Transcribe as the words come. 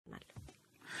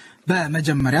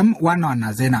በመጀመሪያም ዋና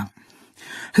ዜና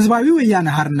ህዝባዊ ወያነ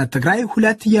ሓርነት ትግራይ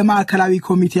 2 የማዕከላዊ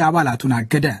ኮሚቴ አባላቱን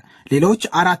አገደ። ሌሎች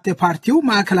 4 የፓርቲው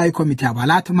ማዕከላዊ ኮሚቴ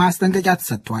አባላት ማስጠንቀቂያ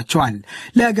ተሰጥቷቸዋል።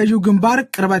 ለገዢው ግንባር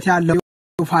ቅርበት ያለው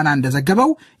ፋና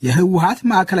እንደዘገበው የህወሓት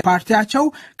ማዕከላዊ ፓርቲያቸው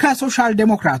ከሶሻል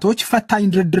ዴሞክራቶች ፈታኝ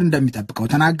ድርድር እንደሚጠብቀው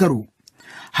ተናገሩ።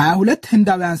 22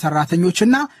 ህንዳውያን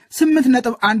ሰራተኞችና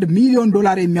 8.1 ሚሊዮን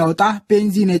ዶላር የሚያወጣ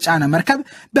ቤንዚን የጫነ መርከብ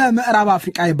በምዕራብ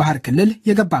አፍሪካ የባህር ክልል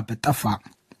የገባበት ጠፋ።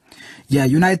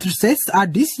 የዩናይትድ ስቴትስ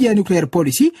አዲስ የኒውክሌር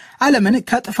ፖሊሲ ዓለምን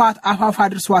ከጥፋት አፋፍ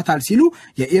አድርሷታል ሲሉ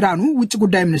የኢራኑ ውጭ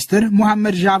ጉዳይ ሚኒስትር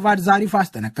ሙሐመድ ጃቫድ ዛሪፍ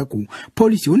አስጠነቀቁ።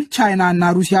 ፖሊሲውን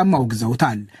ቻይናና ሩሲያ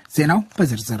ማውግዘውታል። ዜናው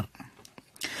በዝርዝር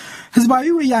ህዝባዊ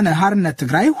ወያነ ሓርነት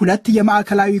ትግራይ 2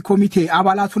 የማዕከላዊ ኮሚቴ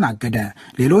አባላቱን አገደ።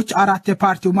 ሌሎች 4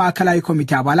 የፓርቲው ማዕከላዊ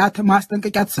ኮሚቴ አባላት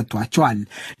ማስጠንቀቂያ ተሰጥቷቸዋል።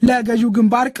 ለገዢው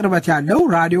ግንባር ቅርበት ያለው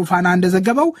ራዲዮ ፋና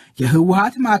እንደዘገበው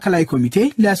የህወሓት ማዕከላዊ ኮሚቴ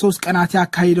ለ3 ቀናት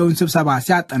ያካሄደውን ስብሰባ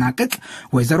ሲያጠናቅቅ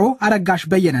ወይዘሮ አረጋሽ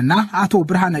በየነና አቶ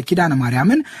ብርሃነ ኪዳነ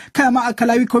ማርያምን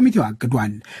ከማዕከላዊ ኮሚቴው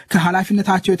አግዷል።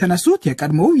 ከኃላፊነታቸው የተነሱት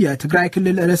የቀድሞው የትግራይ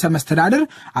ክልል ርዕሰ መስተዳድር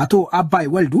አቶ አባይ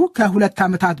ወልዱ ከ2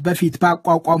 ዓመታት በፊት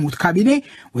ባቋቋሙት ካቢኔ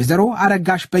ወይዘሮ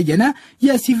አረጋሽ በየነ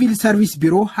የሲቪል ሰርቪስ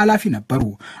ቢሮ ኃላፊ ነበሩ።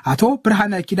 አቶ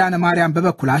ብርሃነ ኪዳነ ማርያም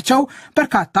በበኩላቸው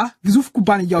በርካታ ግዙፍ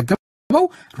ኩባንያዎች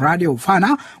ራዲዮ ፋና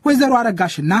ወይዘሮ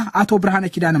አረጋሽና አቶ ብርሃነ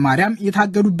ኪዳነ ማርያም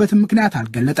የታገዱበት ምክንያት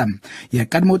አልገለጠም።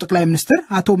 የቀድሞው ጠቅላይ ሚኒስትር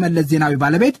አቶ መለስ ዜናዊ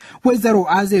ባለቤት ወይዘሮ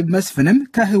አዜብ መስፍንም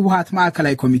ከህወሓት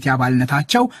ማዕከላዊ ኮሚቴ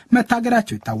አባልነታቸው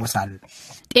መታገዳቸው ይታወሳል።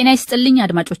 ጤና ይስጥልኝ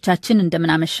አድማጮቻችን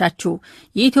እንደምናመሻችሁ።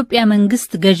 የኢትዮጵያ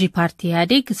መንግስት ገዢ ፓርቲ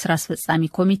ኢህአዴግ ስራ አስፈጻሚ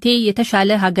ኮሚቴ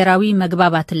የተሻለ ሀገራዊ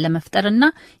መግባባትን ለመፍጠርና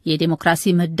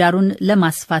የዲሞክራሲ ምህዳሩን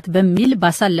ለማስፋት በሚል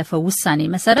ባሳለፈው ውሳኔ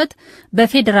መሰረት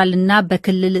በፌደራልና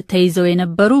በክልል ተይዘው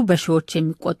የነበሩ በሺዎች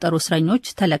የሚቆጠሩ እስረኞች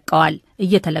ተለቀዋል፣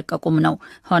 እየተለቀቁም ነው።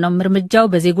 ሆኖም እርምጃው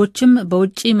በዜጎችም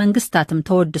በውጪ መንግስታትም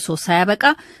ተወድሶ ሳያበቃ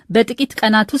በጥቂት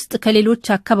ቀናት ውስጥ ከሌሎች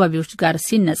አካባቢዎች ጋር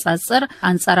ሲነጻጸር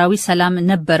አንጻራዊ ሰላም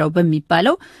ነበረው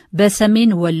በሚባለው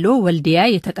በሰሜን ወሎ ወልዲያ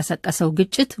የተቀሰቀሰው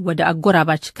ግጭት ወደ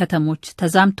አጎራባች ከተሞች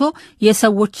ተዛምቶ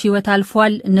የሰዎች ህይወት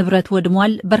አልፏል፣ ንብረት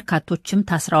ወድሟል፣ በርካቶችም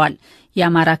ታስረዋል።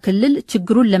 የአማራ ክልል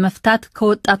ችግሩን ለመፍታት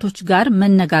ከወጣቶች ጋር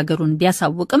መነጋገሩን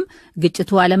ቢያሳውቅም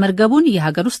ግጭቱ አለመርገቡን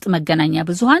የሀገር ውስጥ መገናኛ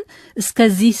ብዙሃን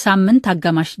እስከዚህ ሳምንት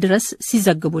አጋማሽ ድረስ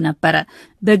ሲዘግቡ ነበር።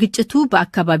 በግጭቱ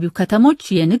በአካባቢው ከተሞች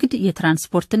የንግድ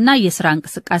የትራንስፖርትና የሥራ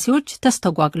እንቅስቃሴዎች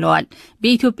ተስተጓግለዋል።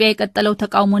 በኢትዮጵያ የቀጠለው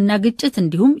ተቃውሞና ግጭት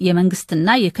እንዲሁም የመንግስትና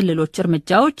የክልሎች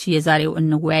እርምጃዎች የዛሬው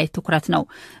እንወያይ ትኩረት ነው።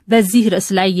 በዚህ ርዕስ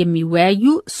ላይ የሚወያዩ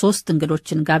 3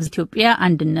 እንግዶችን ጋብዘን ኢትዮጵያ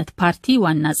አንድነት ፓርቲ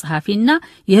ዋና ጸሐፊና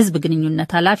የህዝብ ግንኙነት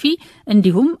ኃላፊ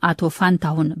እንዲሁም አቶ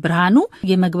ፋንታሁን ብርሃኑ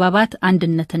የመግባባት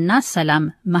አንድነትና ሰላም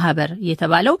ማህበር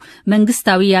የተባለው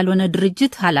መንግስታዊ ያልሆነ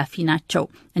ድርጅት ኃላፊ ናቸው።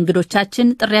 እንግዶቻችን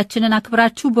ጥሪያችንን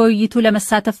አክብራችሁ በውይይቱ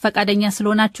ለመሳተፍ ፈቃደኛ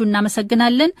ስለሆናችሁ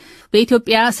እናመሰግናለን።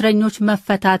 በኢትዮጵያ እስረኞች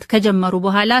መፈታት ከጀመሩ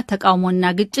በኋላ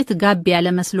ተቃውሞና ግጭት ጋብ ያለ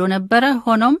መስሎ ነበር።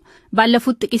 ሆኖም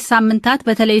ባለፉት ጥቂት ሳምንታት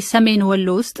በተለይ ሰሜን ወሎ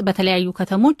ውስጥ በተለያዩ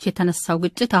ከተሞች የተነሳው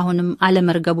ግጭት አሁንም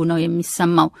አለመርገቡ ነው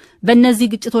የሚሰማው።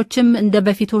 በእነዚህ ግጭቶችም እንደ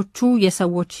በፊቶቹ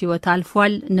የሰዎች ህይወት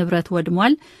አልፏል፣ ንብረት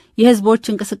ወድሟል፣ የህዝቦች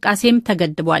እንቅስቃሴም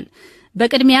ተገድቧል።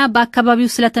 በቅድሚያ በአካባቢው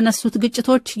ስለተነሱት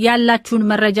ግጭቶች ያላችሁን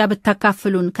መረጃ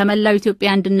ብታካፍሉን ከመላው ኢትዮጵያ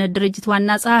አንድነት ድርጅት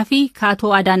ዋና ጸሐፊ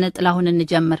ከአቶ አዳነ ጥላሁን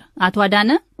እንጀምር። አቶ አዳነ፣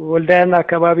 ወልዳያና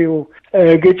አካባቢው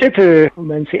ግጭት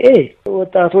መንስኤ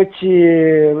ወጣቶች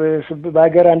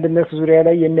በአገር አንድነት ዙሪያ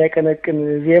ላይ የሚያቀነቅን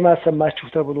ዜማ ሰማችሁ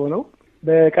ተብሎ ነው።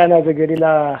 በቃና ዘገሊላ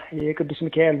የቅዱስ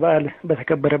ሚካኤል በዓል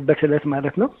በተከበረበት ዕለት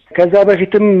ማለት ነው። ከዛ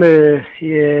በፊትም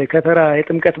የከተራ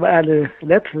የጥምቀት በዓል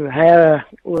ዕለት 20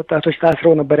 ወጣቶች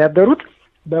ታስረው ነበር ያደሩት።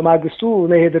 በማግስቱ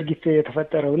ነው ይሄ ድርጊት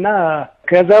የተፈጠረውና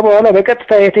ከዛ በኋላ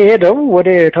በቀጥታ የተሄደው ወደ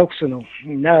ተኩስ ነው።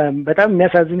 እና በጣም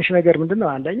የሚያሳዝንሽ ነገር ምንድነው?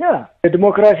 አንደኛ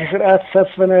ዲሞክራሲ ስርዓት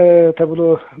ሰፈነ ተብሎ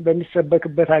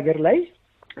በሚሰበክበት ሀገር ላይ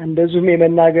እንደዚሁም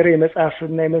የመናገር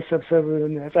የመጻፍና የመሰብሰብ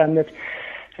ነጻነት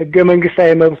ህገ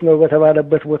መንግስታዊ መብት ነው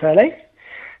በተባለበት ቦታ ላይ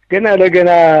ገና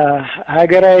ለገና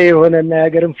ሀገራዊ የሆነና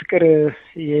የሀገርን ፍቅር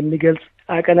የሚገልጽ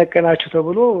አቀነቀናችሁ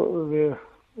ተብሎ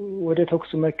ወደ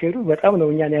ተኩስ መከሩ በጣም ነው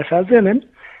እኛን ያሳዘነን።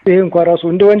 ይሄ እንኳን ራሱ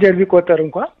እንደ ወንጀል ቢቆጠር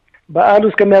እንኳን በዓሉ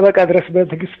እስከሚያበቃ ድረስ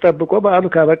በትዕግስት ጠብቆ በዓሉ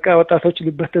ካበቃ ወጣቶች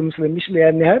ሊበተኑ ስለሚችል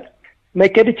ያን ያህል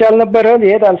መከድ ይቻል ነበር።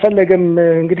 ይሄድ አልፈለገም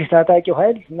እንግዲህ ታጣቂው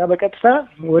ኃይል እና በቀጥታ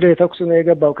ወደ ተኩስ ነው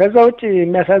የገባው። ከዛ ውጪ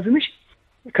የሚያሳዝንሽ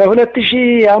ከ2000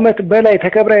 ዓመት በላይ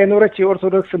ተከብራ የኖረች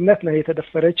የኦርቶዶክስ እምነት ነው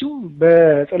የተደፈረችው።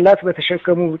 በጽላት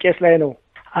በተሸከሙ ቄስ ላይ ነው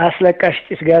አስለቃሽ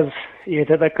ጭስ ጋዝ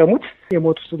የተጠቀሙት።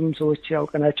 የሞቱትም ሰዎች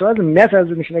ያውቀናቸዋል።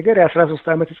 የሚያሳዝንሽ ነገር የ13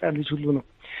 ዓመት ህፃን ልጅ ሁሉ ነው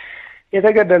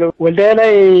የተገደለው ወልዲያ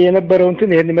ላይ የነበረው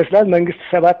እንትን ይሄን ይመስላል። መንግስት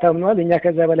 7 አምኗል። እኛ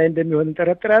ከዛ በላይ እንደሚሆን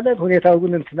እንጠረጥራለን። ሁኔታው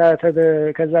ግን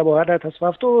ከዛ በኋላ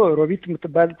ተስፋፍቶ ሮቢት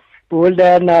የምትባል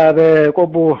በወልዲያና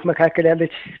በቆቦ መካከል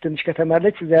ያለች ትንሽ ከተማ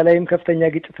አለች። እዛ ላይም ከፍተኛ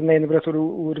ግጭትና የንብረት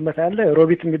ውድመት አለ።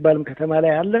 ሮቢት የሚባልም ከተማ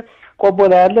ላይ አለ፣ ቆቦ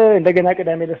ላይ አለ። እንደገና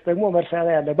ቅዳሜ ዕለት ደግሞ መርሳ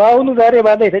ላይ አለ። በአሁኑ ዛሬ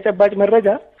ባለ የተጨባጭ መረጃ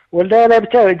ወልዲያ ላይ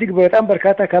ብቻ እጅግ በጣም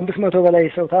በርካታ ከ500 በላይ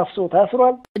ሰው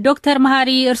ታስሯል። ዶክተር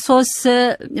መሐሪ እርሶስ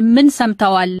ምን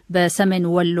ሰምተዋል? በሰሜን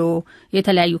ወሎ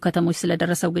የተለያዩ ከተሞች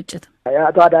ስለደረሰው ግጭት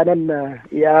አቶ አዳነን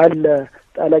ያህል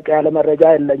ጠለቅ ያለ መረጃ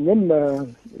የለኝም።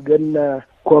 ግን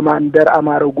ኮማንደር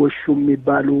አማረው ጎሹ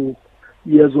የሚባሉ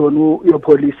የዞኑ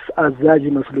የፖሊስ አዛዥ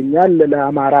ይመስሉኛል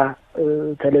ለአማራ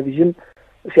ቴሌቪዥን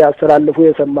ሲያስተላልፉ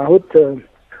የሰማሁት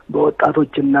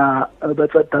በወጣቶችና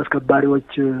በጸጥታ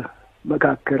አስከባሪዎች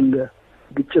መካከል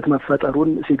ግጭት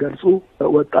መፈጠሩን ሲገልጹ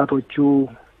ወጣቶቹ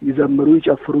ይዘምሩ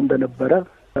ይጨፍሩ እንደነበረ፣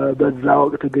 በዛ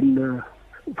ወቅት ግን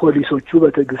ፖሊሶቹ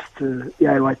በትዕግስት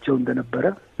ያዩዋቸው እንደነበረ፣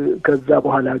 ከዛ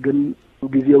በኋላ ግን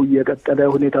ጊዜው እየቀጠለ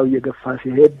ሁኔታው እየገፋ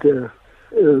ሲሄድ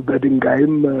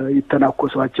በድንጋይም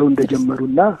ይተናኮሷቸው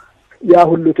እንደጀመሩና ያ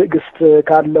ሁሉ ትዕግስት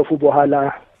ካለፉ በኋላ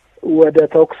ወደ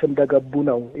ተኩስ እንደገቡ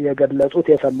ነው የገለጹት።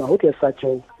 የሰማሁት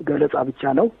የእሳቸው ገለጻ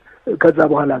ብቻ ነው። ከዛ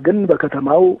በኋላ ግን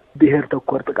በከተማው ብሔር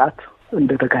ተኮር ጥቃት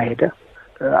እንደተካሄደ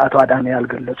አቶ አዳነ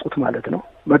ያልገለጹት ማለት ነው።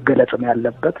 መገለጽም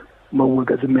ያለበት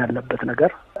መወገዝም ያለበት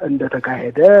ነገር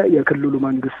እንደተካሄደ የክልሉ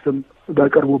መንግስትም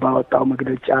በቅርቡ ባወጣው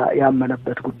መግለጫ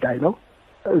ያመነበት ጉዳይ ነው።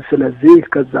 ስለዚህ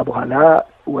ከዛ በኋላ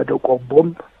ወደ ቆቦም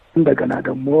እንደገና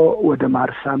ደግሞ ወደ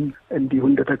ማርሳም እንዲሁ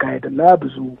እንደተካሄደና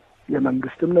ብዙ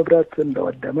የመንግስትም ንብረት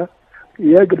እንደወደመ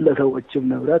የግለሰቦችም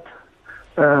ንብረት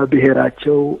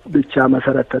ብሔራቸው ብቻ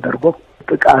መሰረት ተደርጎ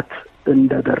ጥቃት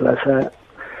እንደደረሰ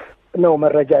ነው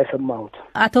መረጃ የሰማሁት።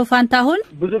 አቶ ፋንታሁን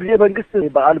ብዙ ጊዜ መንግስት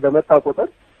በዓል በመጣ ቁጥር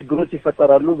ችግሮች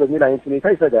ይፈጠራሉ በሚል አይነት ሁኔታ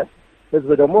ይሰጋል። ህዝብ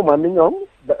ደግሞ ማንኛውም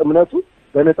በእምነቱ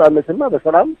በነጻነትና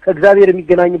በሰላም ከእግዚአብሔር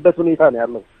የሚገናኝበት ሁኔታ ነው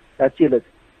ያለው ያቺ ዕለት።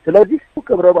 ስለዚህ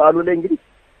ክብረ በዓሉ ላይ እንግዲህ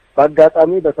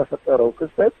በአጋጣሚ በተፈጠረው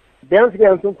ክስተት ቢያንስ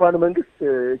እንኳን መንግስት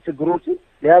ችግሮችን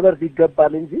ሊያበርድ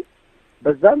ይገባል እንጂ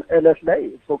በዛም ዕለት ላይ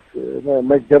ቶክ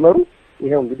መጀመሩ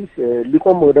ይሄው እንግዲህ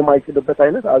ሊቆም ወደማይችልበት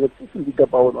አይነት አገጥቶ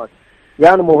እንዲገባ ሆኗል።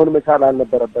 ያን መሆን መቻል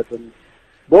አልነበረበትም።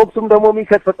 በወቅቱም ደግሞ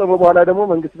የሚከፈተው በኋላ ደግሞ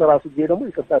መንግስት በራሱ ጊዜ ደግሞ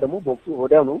ይቅርታ ደግሞ በወቅቱ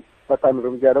ወዲያው ነው ፈጣን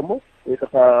እርምጃ ደግሞ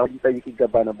ይቅርታ ሊጠይቅ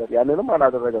ይገባ ነበር። ያንንም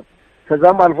አላደረገም።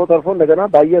 ከዛም አልፎ ተርፎ እንደገና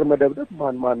በአየር መደብደብ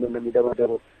ማን ነው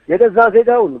የሚደበደበው? የገዛ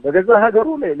ዜጋውን በገዛ ሀገሩ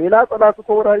ላይ ሌላ ጠላት እኮ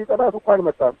ወራሪ ጠላት እኮ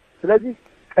አልመጣም። ስለዚህ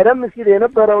ቀደም ሲል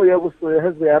የነበረው የውስጥ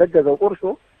ህዝብ ያረገዘው ቁርሾ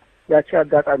ያቺ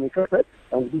አጋጣሚ ከፈት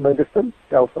እንግዲህ መንግስትም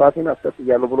ያው ፍራቴን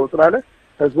አስቀጥያለሁ ብሎ ስላለ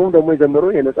ህዝቡም ደግሞ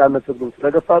የጀመረው የነጻነት ትግሉ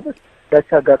ስለገፋበት ያቺ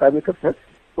አጋጣሚ ከፈት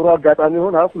ጥሩ አጋጣሚ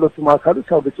ሆና ሁለቱም አካሎች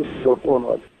ያው ግጭት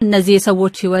ሆነዋል። እነዚህ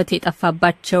የሰዎች ህይወት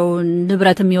የጠፋባቸው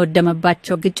ንብረትም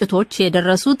የወደመባቸው ግጭቶች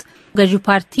የደረሱት ገዢው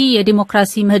ፓርቲ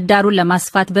የዲሞክራሲ ምህዳሩን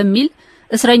ለማስፋት በሚል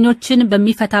እስረኞችን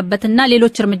በሚፈታበትና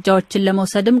ሌሎች እርምጃዎችን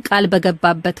ለመውሰድም ቃል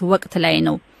በገባበት ወቅት ላይ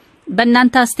ነው።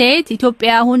 በእናንተ አስተያየት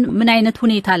ኢትዮጵያ አሁን ምን አይነት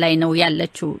ሁኔታ ላይ ነው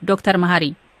ያለችው? ዶክተር መሐሪ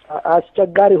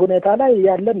አስቸጋሪ ሁኔታ ላይ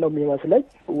ያለን ነው የሚመስለኝ።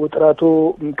 ውጥረቱ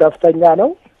ከፍተኛ ነው።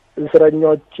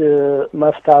 እስረኞች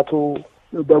መፍታቱ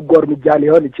በጎ እርምጃ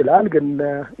ሊሆን ይችላል። ግን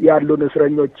ያሉን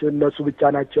እስረኞች እነሱ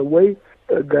ብቻ ናቸው ወይ?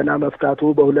 ገና መፍታቱ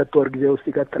በ2 ወር ጊዜ ውስጥ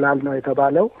ይቀጥላል ነው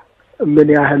የተባለው። ምን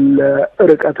ያህል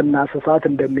ርቀትና ስፋት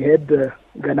እንደሚሄድ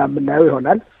ገና የምናየው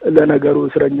ይሆናል። ለነገሩ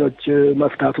እስረኞች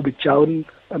መፍታቱ ብቻውን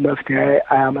መፍትሄ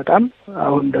አያመጣም።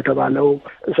 አሁን እንደተባለው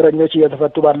እስረኞች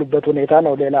እየተፈቱ ባሉበት ሁኔታ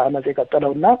ነው ሌላ አመጽ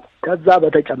የቀጠለውና ከዛ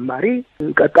በተጨማሪ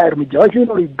ቀጣይ እርምጃዎች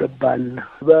ሊኖሩ ይገባል።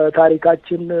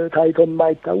 በታሪካችን ታይቶ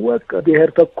የማይታወቅ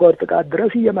ብሔር ተኮር ጥቃት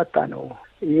ድረስ እየመጣ ነው።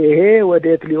 ይሄ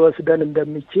ወዴት ሊወስደን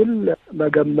እንደሚችል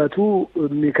መገመቱ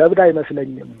የሚከብድ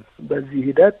አይመስለኝም። በዚህ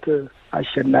ሂደት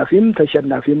አሸናፊም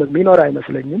ተሸናፊም የሚኖር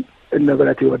አይመስለኝም።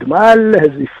 ንብረት ይወድማል፣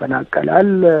 ህዝብ ይፈናቀላል፣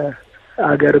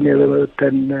 አገርም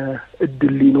የመበተን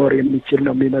እድል ሊኖር የሚችል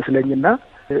ነው የሚመስለኝና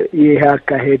ይሄ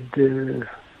አካሄድ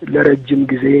ለረጅም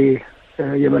ጊዜ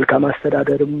የመልካም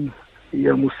አስተዳደርም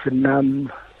የሙስናም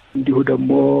እንዲሁ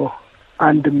ደግሞ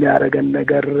አንድ የሚያረጋን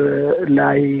ነገር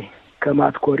ላይ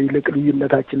ከማትኮር ይልቅ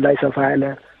ልዩነታችን ላይ ሰፋ ያለ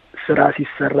ስራ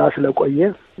ሲሰራ ስለቆየ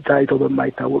ታይቶ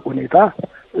በማይታወቅ ሁኔታ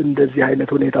እንደዚህ አይነት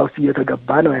ሁኔታ ውስጥ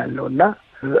እየተገባ ነው ያለውና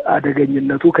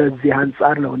አደገኝነቱ ከዚህ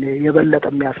አንጻር ነው እኔ የበለጠ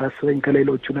የሚያሳስበኝ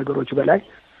ከሌሎቹ ነገሮች በላይ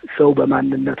ሰው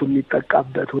በማንነቱ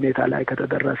የሚጠቃበት ሁኔታ ላይ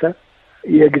ከተደረሰ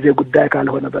የጊዜ ጉዳይ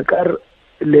ካልሆነ በቀር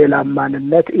ሌላ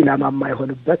ማንነት ኢላማ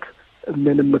የማይሆንበት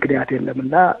ምንም ምክንያት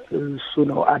የለምና እሱ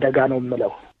ነው አደጋ ነው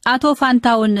የምለው። አቶ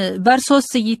ፋንታውን በርሶስ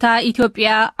እይታ ኢትዮጵያ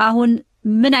አሁን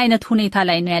ምን አይነት ሁኔታ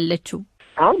ላይ ነው ያለችው?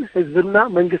 አሁን ህዝብና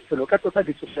መንግስት ነው ቀጥታ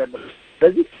ግጭት ያለው።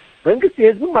 ስለዚህ መንግስት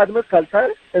የህዝቡን ማድመጥ ካልቻለ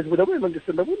ህዝቡ ደግሞ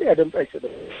የመንግስትን ደግሞ ሊያደምጥ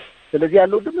አይችልም። ስለዚህ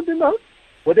ያለው ምንድነው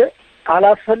ወደ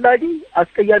አላስፈላጊ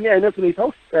አስቀያሚ አይነት ሁኔታ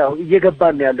ውስጥ ያው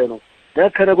እየገባን ያለ ነው።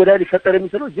 ከነጎዳ ሊፈጠር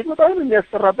የሚችለው እጅግ በጣም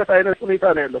የሚያስፈራበት አይነት ሁኔታ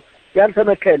ነው ያለው።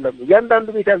 ያልተነካ የለም፣ ያንዳንዱ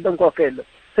ቤት ያልተንኳካ የለም።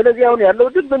 ስለዚህ አሁን ያለው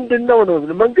ምንድነው ነው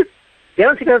መንግስት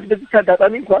ቢያንስ በዚህ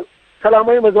አጋጣሚ እንኳን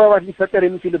ሰላማዊ መግባባት ሊፈጠር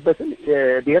የሚችልበትን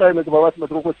የብሔራዊ መግባባት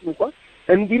መድረኮችን እንኳን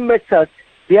እንዲመቻች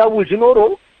ቢያውጅ ኖሮ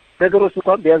ነገሮች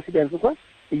እንኳን ቢያንስ እንኳን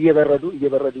እየበረዱ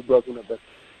ይጓዙ ነበር።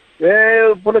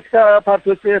 ፖለቲካ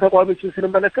ፓርቲዎች ተቋሞችን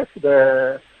ስንመለከት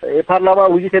በፓርላማ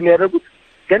ውይይት የሚያደርጉት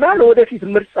ገና ለወደፊት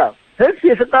ምርጫ ህዝብ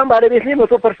የስልጣን ባለቤት ነው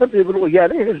 100% ብሎ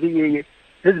እያለ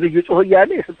ህዝብ እየጮኸ እያለ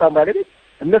የስልጣን ባለቤት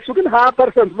እነሱ ግን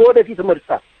 20% ለወደፊት ምርጫ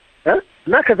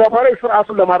እና ከዛ በኋላ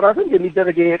ስርዓቱን ለማራዘም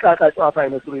የሚደረግ የቃቃ ጨዋታ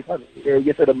አይነት ሁኔታ ነው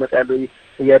እየተደመጠ ያለው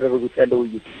እያደረጉት ያለው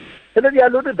ውይይት። ስለዚህ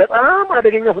ያለው በጣም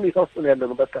አደገኛ ሁኔታ ውስጥ ነው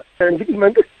ያለው። በቃ እንግዲህ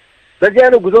መንግስት በዚያ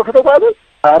ነው ጉዞ ከተባለ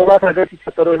አርባት ሀገር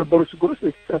ሲፈጠሩ የነበሩ ችግሮች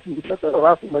ሲፈጠሩ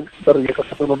ራሱ መንግስት በር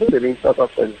እየከፈተ ነው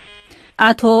በለኝታጣጣኝ።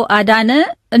 አቶ አዳነ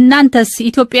እናንተስ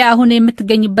ኢትዮጵያ አሁን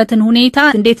የምትገኝበትን ሁኔታ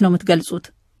እንዴት ነው የምትገልጹት?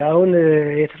 አሁን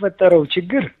የተፈጠረው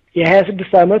ችግር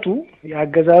የ26 አመቱ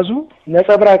ያገዛዙ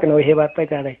ነጸብራቅ ነው። ይሄ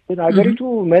በአጠቃላይ ሀገሪቱ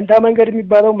መንታ መንገድ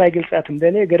የሚባለው ማይገልጻትም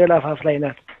እንደኔ ገደል አፋፍ ላይ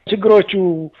ናት። ችግሮቹ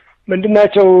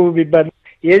ምንድናቸው ቢባል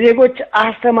የዜጎች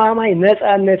አስተማማኝ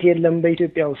ነጻነት የለም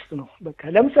በኢትዮጵያ ውስጥ ነው። በቃ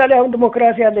ለምሳሌ አሁን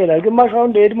ዲሞክራሲ አለ ይላል ግማሽ።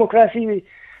 አሁን የዲሞክራሲ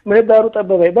ምህዳሩ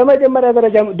ጠበበ። በመጀመሪያ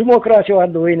ደረጃ ዲሞክራሲው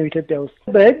አለ ወይ ነው ኢትዮጵያ ውስጥ?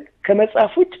 በህግ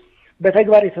ከመጻፍ ውጭ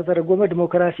በተግባር የተተረጎመ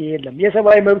ዲሞክራሲ የለም።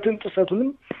 የሰብአዊ መብትን ጥሰቱንም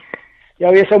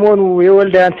ያው የሰሞኑ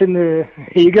የወልዲያ እንትን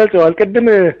ይገልጸዋል። ቅድም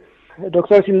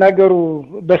ዶክተር ሲናገሩ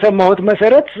በሰማሁት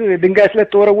መሰረት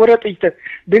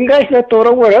ድንጋይ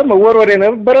ስለተወረወረ መወርወር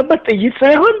የነበረበት ጥይት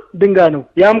ሳይሆን ድንጋይ ነው።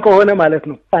 ያም ከሆነ ማለት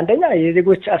ነው አንደኛ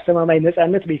የዜጎች አስተማማኝ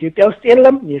ነጻነት በኢትዮጵያ ውስጥ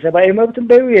የለም፣ የሰብአዊ መብትን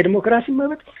የዲሞክራሲ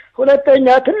መብት። ሁለተኛ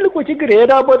ትልቁ ችግር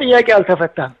የዳቦ ጥያቄ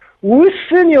አልተፈታም።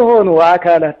 ውስን የሆኑ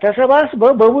አካላት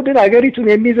ተሰባስበው በቡድን አገሪቱን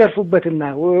የሚዘርፉበትና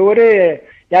ወደ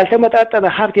ያልተመጣጠነ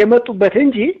ሀብት የመጡበት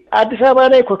እንጂ አዲስ አበባ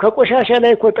ላይ ከቆሻሻ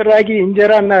ላይ ጥራጊ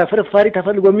እንጀራና ፍርፋሪ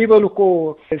ተፈልጎ የሚበሉ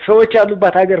ሰዎች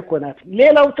ያሉባት ሀገር ናት።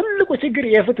 ሌላው ትልቁ ችግር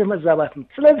የፍትህ መዛባት ነው።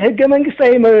 ስለዚህ ህገ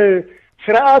መንግስታዊ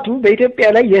ስርዓቱ በኢትዮጵያ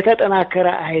ላይ የተጠናከረ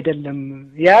አይደለም።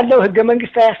 ያለው ህገ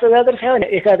መንግስታዊ አስተዳደር ሳይሆን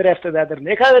የካድሬ አስተዳደር ነው።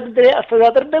 የካድሬ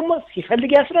አስተዳደር ደግሞ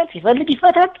ሲፈልግ ያስራል፣ ሲፈልግ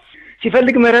ይፈታል፣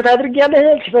 ሲፈልግ ምህረት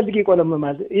አድርጊያለሁ፣ ሲፈልግ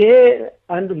ይቆለምማል። ይሄ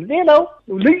አንዱ። ሌላው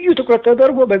ልዩ ትኩረት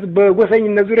ተደርጎ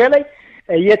በጎሰኝነት ዙሪያ ላይ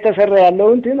እየተሰራ ያለው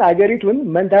አገሪቱን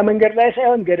መንታ መንገድ ላይ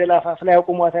ሳይሆን ገደል አፋፍ ላይ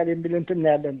አቁሟታል የሚል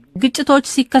ያለን። ግጭቶች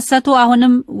ሲከሰቱ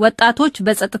አሁንም ወጣቶች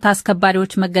በጸጥታ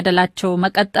አስከባሪዎች መገደላቸው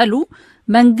መቀጠሉ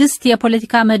መንግስት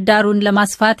የፖለቲካ ምህዳሩን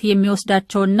ለማስፋት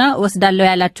የሚወስዳቸውና ወስዳለው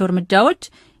ያላቸው እርምጃዎች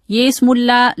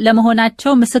የስሙላ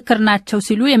ለመሆናቸው ምስክር ናቸው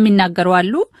ሲሉ የሚናገሩ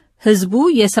አሉ። ህዝቡ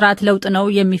የስርዓት ለውጥ ነው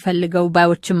የሚፈልገው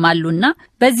ባዮችም አሉና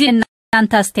በዚህ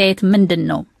እናንተ አስተያየት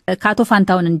ምንድነው? ካቶ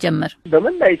ፋንታውን እንጀምር።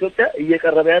 በመላ ኢትዮጵያ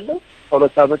እየቀረበ ያለው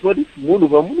 2 አመት ወዲህ ሙሉ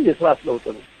በሙሉ የስርዓት ለውጥ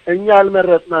ነው። እኛ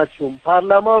አልመረጥናችሁም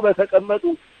ፓርላማው በተቀመጡ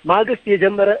ማግስት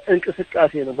የጀመረ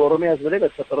እንቅስቃሴ ነው። በኦሮሚያ ህዝብ ላይ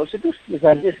በተፈጠረው ችግር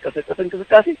የዛሬ እስከተቀጠ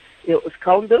እንቅስቃሴ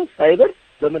እስካሁን ድረስ ሳይበር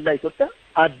በመላ ኢትዮጵያ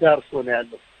አዳርሶ ነው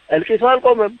ያለው። እልቂቱ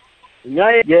አልቆመም። እኛ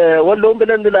የወሎን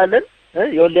ብለን እንላለን፣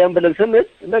 የወልዲያን ብለን ስንል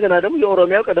እንደገና ደግሞ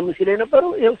የኦሮሚያው ቀደም ሲል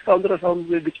የነበረው ይሄው እስካሁን ድረስ አሁን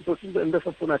ግጭቶች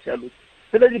እንደሰፉ ናቸው ያሉት።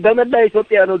 ስለዚህ በመላ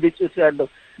ኢትዮጵያ ነው ግጭት ያለው።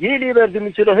 ይህ ሊበርድ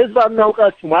የሚችለው ህዝብ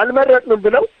አናውቃችሁም አልመረጥንም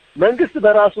ብለው መንግስት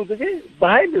በራሱ ጊዜ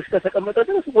በኃይል እስከተቀመጠ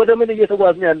ድረስ ወደ ምን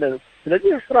እየተጓዝን ያለ ነው?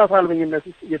 ስለዚህ ስርዓት አልበኝነት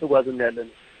ውስጥ እየተጓዝን ያለ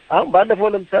ነው። አሁን ባለፈው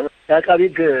ለምሳሌ የአቃቤ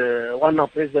ህግ ዋናው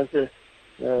ፕሬዝዳንት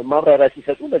ማብራሪያ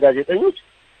ሲሰጡ ለጋዜጠኞች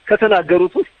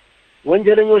ከተናገሩት ውስጥ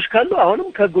ወንጀለኞች ካሉ አሁንም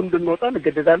ከህጉ እንድንወጣ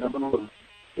እንገደዳለን ብለው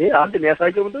ይሄ አንድ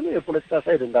የሚያሳየው ምንድነው የፖለቲካ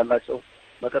ሳይድ እንዳላቸው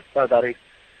መቀጥታ ዳይሬክት።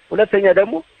 ሁለተኛ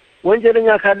ደግሞ ወንጀለኛ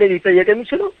ካለ ሊጠየቅ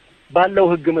የሚችለው ባለው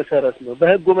ህግ መሰረት ነው።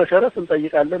 በህጉ መሰረት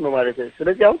እንጠይቃለን ነው ማለት ነው።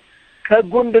 ስለዚህ አሁን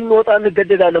ከህጉ እንድንወጣ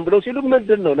እንገደዳለን ብለው ሲሉ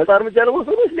ምንድነው ነፃ እርምጃ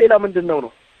ለመውሰድ ሌላ ምንድነው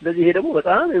ነው? ስለዚህ ይሄ ደግሞ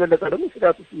በጣም የበለጠ ደግሞ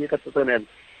ስጋት ውስጥ እየከተተ ነው ያለው።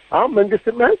 አሁን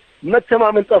መንግስትና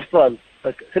መተማመን ጠፍቷል።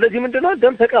 ስለዚህ ምንድነው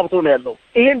ደም ተቃብቶ ነው ያለው።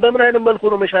 ይሄን በምን አይነት መልኩ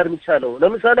ነው መሻር የሚቻለው?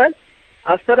 ለምሳሌ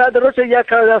አስተዳደሮች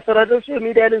የአካባቢ አስተዳደሮች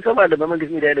ሚዲያ ላይ እንሰማለን።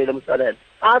 በመንግስት ሚዲያ ላይ ለምሳሌ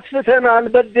አጥፍተናል፣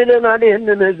 በድለናል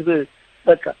ይሄንን ህዝብ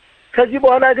በቃ ከዚህ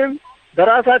በኋላ ግን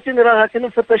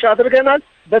ራሳችንን ፍተሻ አድርገናል፣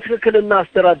 በትክክል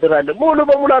እናስተዳድራለን። ሙሉ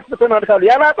በሙሉ አጥፍተናል ካሉ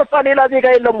ያላጠፋ ሌላ ዜጋ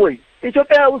የለም ወይ?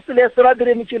 ኢትዮጵያ ውስጥ ሊያስተዳድር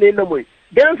የሚችል የለም ወይ?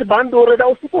 ቢያንስ በአንድ ወረዳ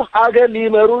ውስጥ እኮ ሀገር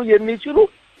ሊመሩ የሚችሉ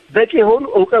በቂ የሆኑ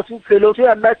ዕውቀቱ ክህሎቱ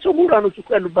ያላቸው ምሁራኖች እኮ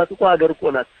ያሉባት እኮ ሀገር እኮ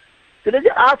ናት።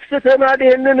 ስለዚህ አጥፍተናል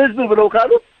ይሄንን ህዝብ ብለው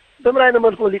ካሉ በምን አይነት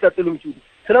መልኩ ሊቀጥሉ ይችላሉ?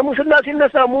 ስለ ሙስና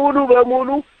ሲነሳ ሙሉ በሙሉ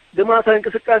ልማታዊ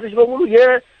እንቅስቃሴዎች በሙሉ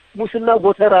የሙስና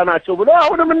ጎተራ ናቸው ብለው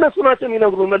አሁንም እነሱ ናቸው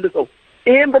የሚነግሩ መልሰው።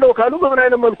 ይሄን ብለው ካሉ በምን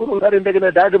አይነት መልኩ ነው ታዲያ እንደገና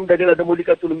ደግሞ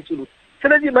ሊቀጥሉ የሚችሉት?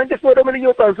 ስለዚህ መንግስት ወደ ምን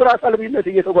እየወጣ ስርዓት አልበኝነት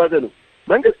እየተጓዘ ነው።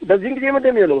 መንግስት በዚህ ጊዜ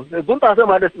ምንድን ነው ህጉን ጣሰ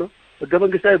ማለት ነው። ህገ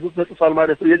መንግስታዊ ህግ ተጥሷል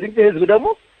ማለት ነው። የዚህ ጊዜ ህዝብ ደግሞ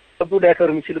ህጉ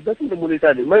ሊያከብር የሚችልበት ምንም ሁኔታ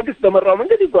የለም። መንግስት በመራው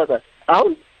መንገድ ይጓዛል።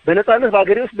 አሁን በነጻነት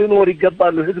በሀገሬ ውስጥ ሊኖር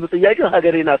ይገባል ነው ህዝብ ጥያቄ።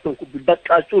 ሀገሬን አትንኩብኝ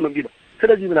በቃችሁ ነው የሚለው።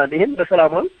 ስለዚህ ምን አለ ይሄን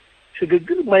በሰላማዊ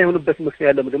ሽግግር የማይሆንበት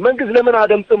ምክንያት ለምን መንግስት ለምን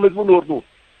አደምጥም? ህዝቡን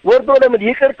ወርዶ ለምን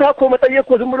ይቅርታ እኮ መጠየቅ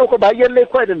እኮ ዝም ብሎ እኮ በአየር ላይ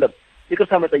እኮ አይደለም።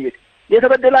 ይቅርታ መጠየቅ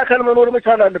የተበደለ አካል መኖር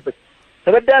መቻል አለበት።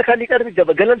 ተበዳይ አካል ሊቀርብ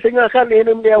ይገባል። ገለልተኛ አካል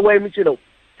ይሄንን ሊያዋይ የሚችለው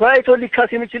ተወያይቶ ሊካስ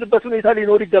የሚችልበት ሁኔታ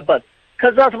ሊኖር ይገባል።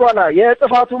 ከዛስ በኋላ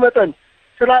የጥፋቱ መጠን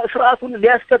ስርዓቱን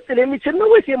ሊያስቀጥል የሚችል ነው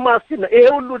ወይስ የማያስችል ነው? ይሄ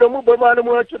ሁሉ ደግሞ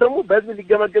በባለሙያዎቹ ደግሞ በህዝብ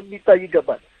ሊገመገም ሊታይ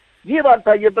ይገባል። ይህ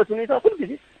ባልታየበት ሁኔታ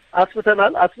ሁልጊዜ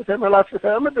አስፍተናል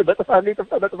በጥፋት ላይ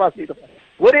ጥፋት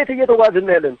ወዴት እየተጓዝን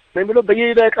ያለን ነው የሚለው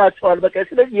በየይበቃቸዋል በቃ።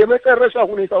 ስለዚህ የመጨረሻ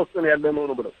ሁኔታ ውስጥ ነው ያለነው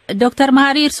ነው ብለው ዶክተር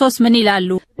መሐሪ እርሶስ ምን ይላሉ?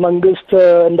 መንግስት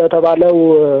እንደተባለው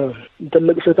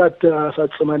ትልቅ ስህተት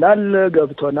ፈጽመናል፣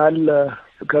 ገብቶናል።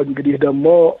 ከእንግዲህ ደግሞ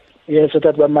ይህ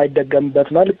ስህተት በማይደገምበት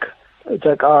መልክ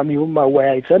ተቃዋሚውም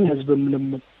አወያይተን ህዝብንም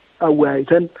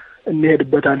አወያይተን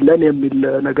እንሄድበታለን የሚል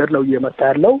ነገር ነው እየመጣ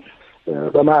ያለው።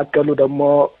 በማዕከሉ ደግሞ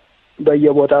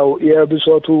በየቦታው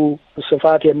የብሶቱ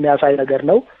ስፋት የሚያሳይ ነገር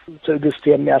ነው። ትዕግስት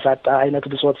የሚያሳጣ አይነት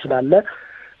ብሶት ስላለ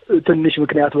ትንሽ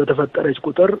ምክንያት በተፈጠረች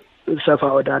ቁጥር ሰፋ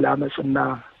ወዳለ አመጽና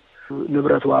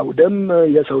ንብረት ማውደም፣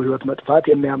 የሰው ህይወት መጥፋት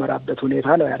የሚያመራበት ሁኔታ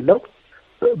ነው ያለው።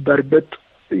 በእርግጥ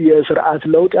የስርዓት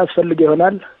ለውጥ ያስፈልግ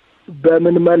ይሆናል።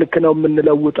 በምን መልክ ነው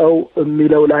የምንለውጠው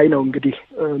የሚለው ላይ ነው እንግዲህ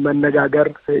መነጋገር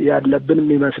ያለብን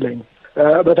የሚመስለኝ።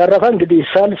 በተረፈ እንግዲህ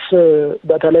ሰልፍ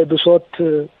በተለይ ብሶት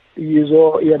ይዞ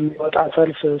የሚወጣ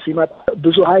ሰልፍ ሲመጣ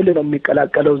ብዙ ኃይል ነው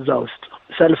የሚቀላቀለው እዛ ውስጥ።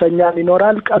 ሰልፈኛም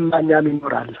ይኖራል፣ ቀማኛም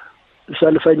ይኖራል።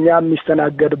 ሰልፈኛ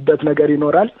የሚስተናገድበት ነገር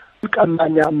ይኖራል፣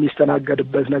 ቀማኛ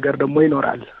የሚስተናገድበት ነገር ደግሞ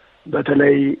ይኖራል።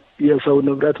 በተለይ የሰው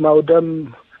ንብረት ማውደም፣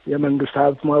 የመንግስት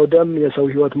ሀብት ማውደም፣ የሰው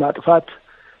ህይወት ማጥፋት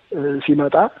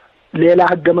ሲመጣ ሌላ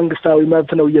ህገ መንግስታዊ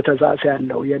መብት ነው እየተጻፈ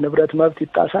ያለው። የንብረት መብት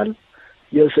ይጣሳል፣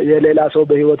 የሌላ ሰው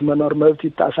በህይወት መኖር መብት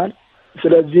ይጣሳል።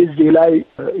 ስለዚህ እዚህ ላይ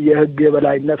የህግ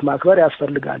የበላይነት ማክበር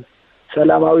ያስፈልጋል።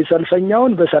 ሰላማዊ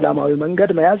ሰልፈኛውን በሰላማዊ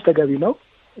መንገድ መያዝ ተገቢ ነው።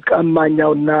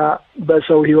 ቀማኛውና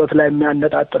በሰው ህይወት ላይ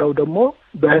የሚያነጣጥረው ደግሞ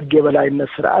በህግ የበላይነት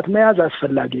ስርዓት መያዝ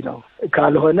አስፈላጊ ነው።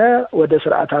 ካልሆነ ወደ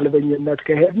ስርዓት አልበኝነት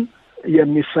ከሄድን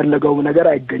የሚፈለገው ነገር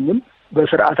አይገኝም።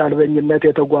 በስርዓት አልበኝነት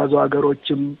የተጓዙ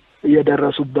ሀገሮችም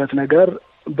የደረሱበት ነገር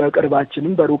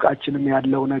በቅርባችንም በሩቃችንም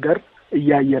ያለው ነገር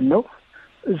እያየን ነው።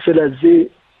 ስለዚህ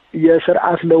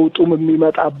የስርዓት ለውጡም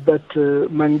የሚመጣበት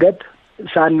መንገድ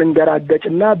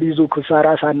ሳንንገራገጭና ብዙ ክሳራ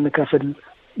ሳንከፍል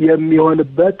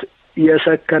የሚሆንበት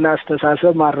የሰከነ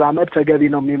አስተሳሰብ ማራመድ ተገቢ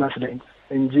ነው የሚመስለኝ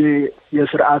እንጂ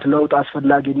የስርዓት ለውጥ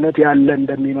አስፈላጊነት ያለ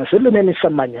እንደሚመስል እኔን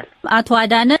ይሰማኛል። አቶ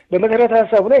አዳነ በመሰረተ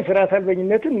ሀሳቡ ላይ ስርዓት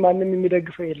አልበኝነትን ማንም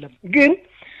የሚደግፈው የለም። ግን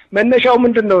መነሻው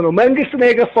ምንድነው ነው? መንግስት ነው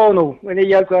የገፋው ነው እኔ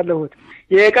እያልኩ ያለሁት።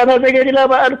 የቃና ዘገሊላ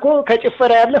በዓል እኮ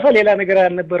ከጭፈራ ያለፈ ሌላ ነገር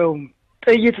አልነበረውም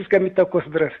ጥይት እስከሚተኮስ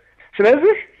ድረስ።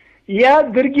 ስለዚህ ያ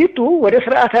ድርጊቱ ወደ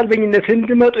ስርዓት አልበኝነት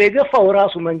እንድመጡ የገፋው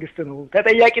ራሱ መንግስት ነው።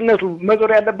 ተጠያቂነቱ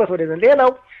መዞር ያለበት ወደ ሌላው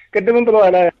ቅድምም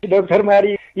ብለዋል ዶክተር ማሪ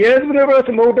የህዝብ ንብረት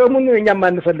መውደሙን እኛም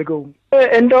አንፈልገውም።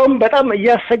 እንደውም በጣም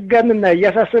እያሰጋንና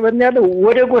እያሳሰበን ያለው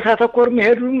ወደ ጎሳ ተኮር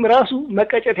መሄዱም ራሱ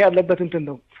መቀጨት ያለበት እንትን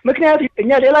ነው። ምክንያቱም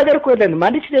እኛ ሌላ ሀገር እኮ የለንም፣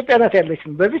 አንዲት ኢትዮጵያ ናት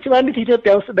ያለችን። በዚች በአንዲት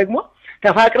ኢትዮጵያ ውስጥ ደግሞ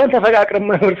ተፈቃቅረን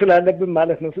መኖር ስላለብን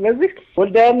ማለት ነው። ስለዚህ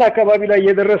ወልዳያና አካባቢ ላይ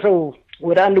የደረሰው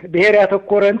ወደ አንድ ብሔር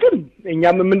ያተኮረ እንትን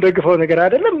እኛም የምንደግፈው ነገር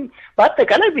አይደለም።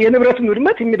 በአጠቃላይ የንብረትን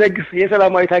ውድመት የሚደግፍ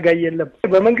የሰላማዊ ታጋይ የለም።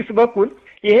 በመንግስት በኩል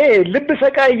ይሄ ልብ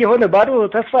ሰቃይ የሆነ ባዶ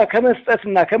ተስፋ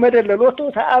ከመስጠትና ከመደለል ወጥቶ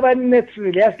ተአባንነት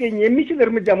ሊያስገኝ የሚችል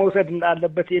እርምጃ መውሰድ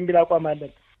አለበት የሚል አቋም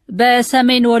አለን።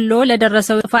 በሰሜን ወሎ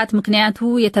ለደረሰው ጥፋት ምክንያቱ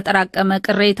የተጠራቀመ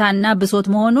ቅሬታና ብሶት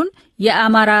መሆኑን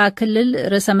የአማራ ክልል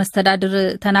ርዕሰ መስተዳድር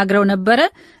ተናግረው ነበረ።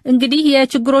 እንግዲህ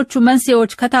የችግሮቹ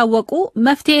መንስኤዎች ከታወቁ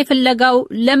መፍትሄ ፍለጋው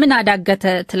ለምን አዳገተ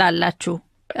ትላላችሁ?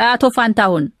 አቶ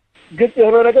ፋንታሁን ግልጽ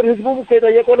የሆነ ነገር ህዝቡም እኮ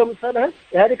የጠየቀው ለምሳሌ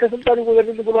ኢህአዴግ ከስልጣን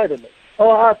ይወገድልኝ ብሎ አይደለም፣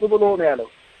 ህወሓት ብሎ ነው ያለው።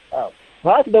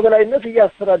 ህወሓት በበላይነት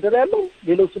እያስተዳደረ ያለው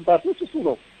ሌሎችም ፓርቲዎች እሱ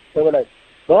ነው በበላይ።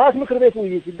 በህወሓት ምክር ቤት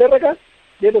ውይይት ይደረጋል፣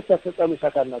 ሌሎች አስፈጻሚዎች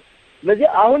አካል ናቸው። ስለዚህ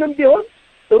አሁንም ቢሆን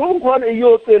ጥሩ እንኳን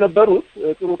እየወጡ የነበሩት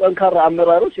ጥሩ ጠንካራ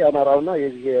አመራሮች የአማራውና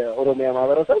የኦሮሚያ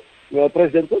ማህበረሰብ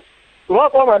ፕሬዝዳንቶች ጥሩ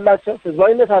አቋም አላቸው፣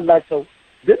 ህዝባዊነት አላቸው፣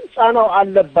 ግን ጫናው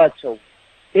አለባቸው።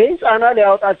 ይሄን ጫና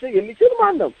ሊያወጣቸው የሚችል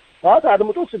ማን ነው? ህወሓት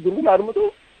አድምጦ ችግሩን አድምጦ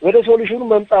ወደ ሶሉሽኑ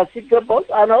መምጣት ሲገባው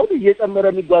ጫናውን እየጨመረ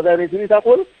የሚጓዝ አይነት ሁኔታ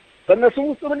ከሆነ በእነሱም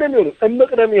ውስጥ ምን እንደሚሆነው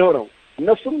እምቅ ነው የሚሆነው።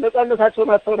 እነሱም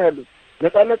ነፃነታቸውን አጥተው ነው ያሉት።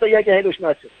 ነፃነት ጠያቂ ኃይሎች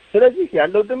ናቸው። ስለዚህ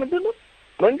ያለው ምንድን ነው?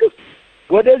 መንግስት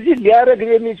ወደዚህ ሊያረግ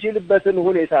የሚችልበትን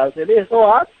ሁኔታ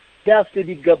ስለህዋት ሊያስብ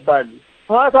ይገባል።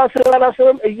 ህዋት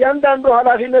አስራላሰም እያንዳንዱ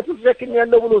ኃላፊነቱን ተሸክም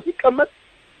ያለው ብሎ ሲቀመጥ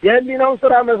የህሊናውን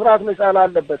ስራ መስራት መቻል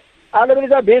አለበት።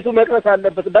 አለበለዚያ ቤቱ መቅረት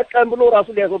አለበት። በቃም ብሎ ራሱ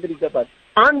ሊያስወግድ ይገባል።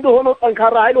 አንድ ሆኖ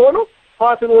ጠንካራ ኃይል ሆኖ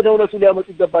ህዋትን ወደ እውነቱ ሊያመጡ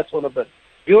ይገባቸው ነበር።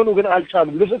 ቢሆኑ ግን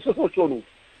አልቻሉም። ልፍስፍሶች ሆኑ።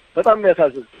 በጣም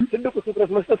የሚያሳዝን ትልቁ ትኩረት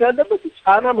መስጠት ያለበት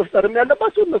ጫና መፍጠርም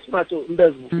ያለባቸው እነሱ ናቸው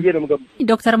እንደህዝቡ ይየነምገም።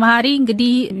 ዶክተር መሐሪ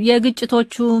እንግዲህ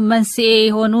የግጭቶቹ መንስኤ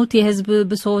የሆኑት የህዝብ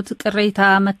ብሶት፣ ቅሬታ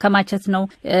መከማቸት ነው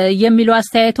የሚሉ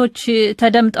አስተያየቶች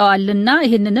ተደምጠዋልና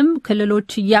ይሄንንም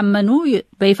ክልሎች እያመኑ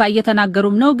በይፋ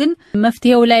እየተናገሩም ነው። ግን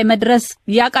መፍትሄው ላይ መድረስ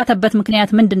ያቃተበት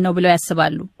ምክንያት ምንድነው ብለው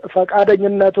ያስባሉ?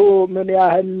 ፈቃደኝነቱ ምን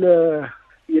ያህል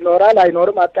ይኖራል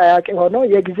አይኖርም አጠያቂ ሆኖ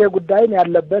የጊዜ ጉዳይም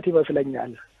ያለበት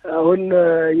ይመስለኛል። አሁን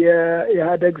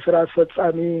የኢህአዴግ ስራ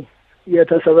አስፈጻሚ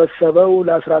የተሰበሰበው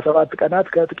ለ17 ቀናት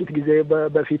ከጥቂት ጊዜ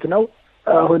በፊት ነው።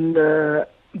 አሁን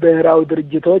ብሔራዊ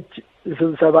ድርጅቶች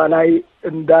ስብሰባ ላይ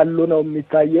እንዳሉ ነው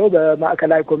የሚታየው።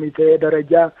 በማዕከላዊ ኮሚቴ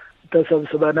ደረጃ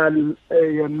ተሰብስበናል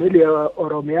የሚል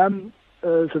የኦሮሚያም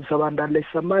ስብሰባ እንዳለ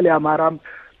ይሰማል። የአማራም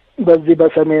በዚህ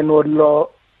በሰሜን ወሎ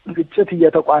ግጭት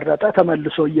እየተቋረጠ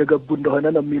ተመልሶ እየገቡ እንደሆነ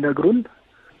ነው የሚነግሩን።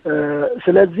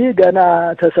 ስለዚህ ገና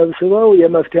ተሰብስበው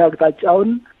የመፍትሄ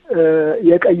አቅጣጫውን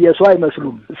የቀየሱ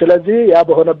አይመስሉም። ስለዚህ ያ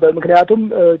በሆነበት ምክንያቱም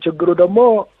ችግሩ ደግሞ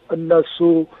እነሱ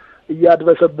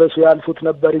እያድበሰበሱ ያልፉት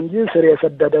ነበር እንጂ ስር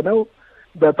የሰደደ ነው።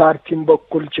 በፓርቲም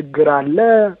በኩል ችግር አለ፣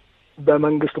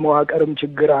 በመንግስት መዋቅርም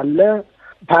ችግር አለ፣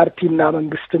 ፓርቲና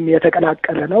መንግስትም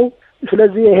የተቀላቀለ ነው።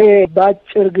 ስለዚህ ይሄ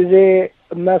በአጭር ጊዜ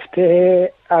መፍትሄ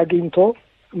አግኝቶ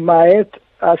ማየት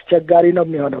አስቸጋሪ ነው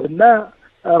የሚሆነው እና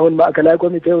አሁን ማዕከላዊ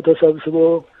ኮሚቴው ተሰብስቦ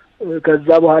ከዛ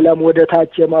በኋላም ወደ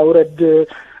ታች የማውረድ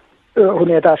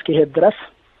ሁኔታ እስኪሄድ ድረስ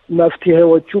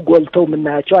መፍትሄዎቹ ጎልተው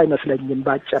የምናያቸው አይመስለኝም።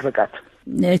 ባጭር ርቀት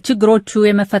ችግሮቹ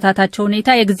የመፈታታቸው ሁኔታ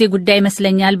የጊዜ ጉዳይ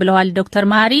ይመስለኛል ብለዋል ዶክተር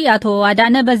መሐሪ። አቶ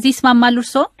አዳነ በዚህ ይስማማሉ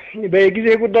እርስዎ? በጊዜ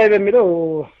ጉዳይ በሚለው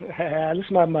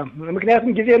አልስማማም።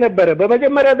 ምክንያቱም ጊዜ ነበረ።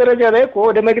 በመጀመሪያ ደረጃ ላይ እኮ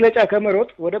ወደ መግለጫ ከመሮጥ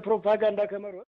ወደ ፕሮፓጋንዳ ከመሮጥ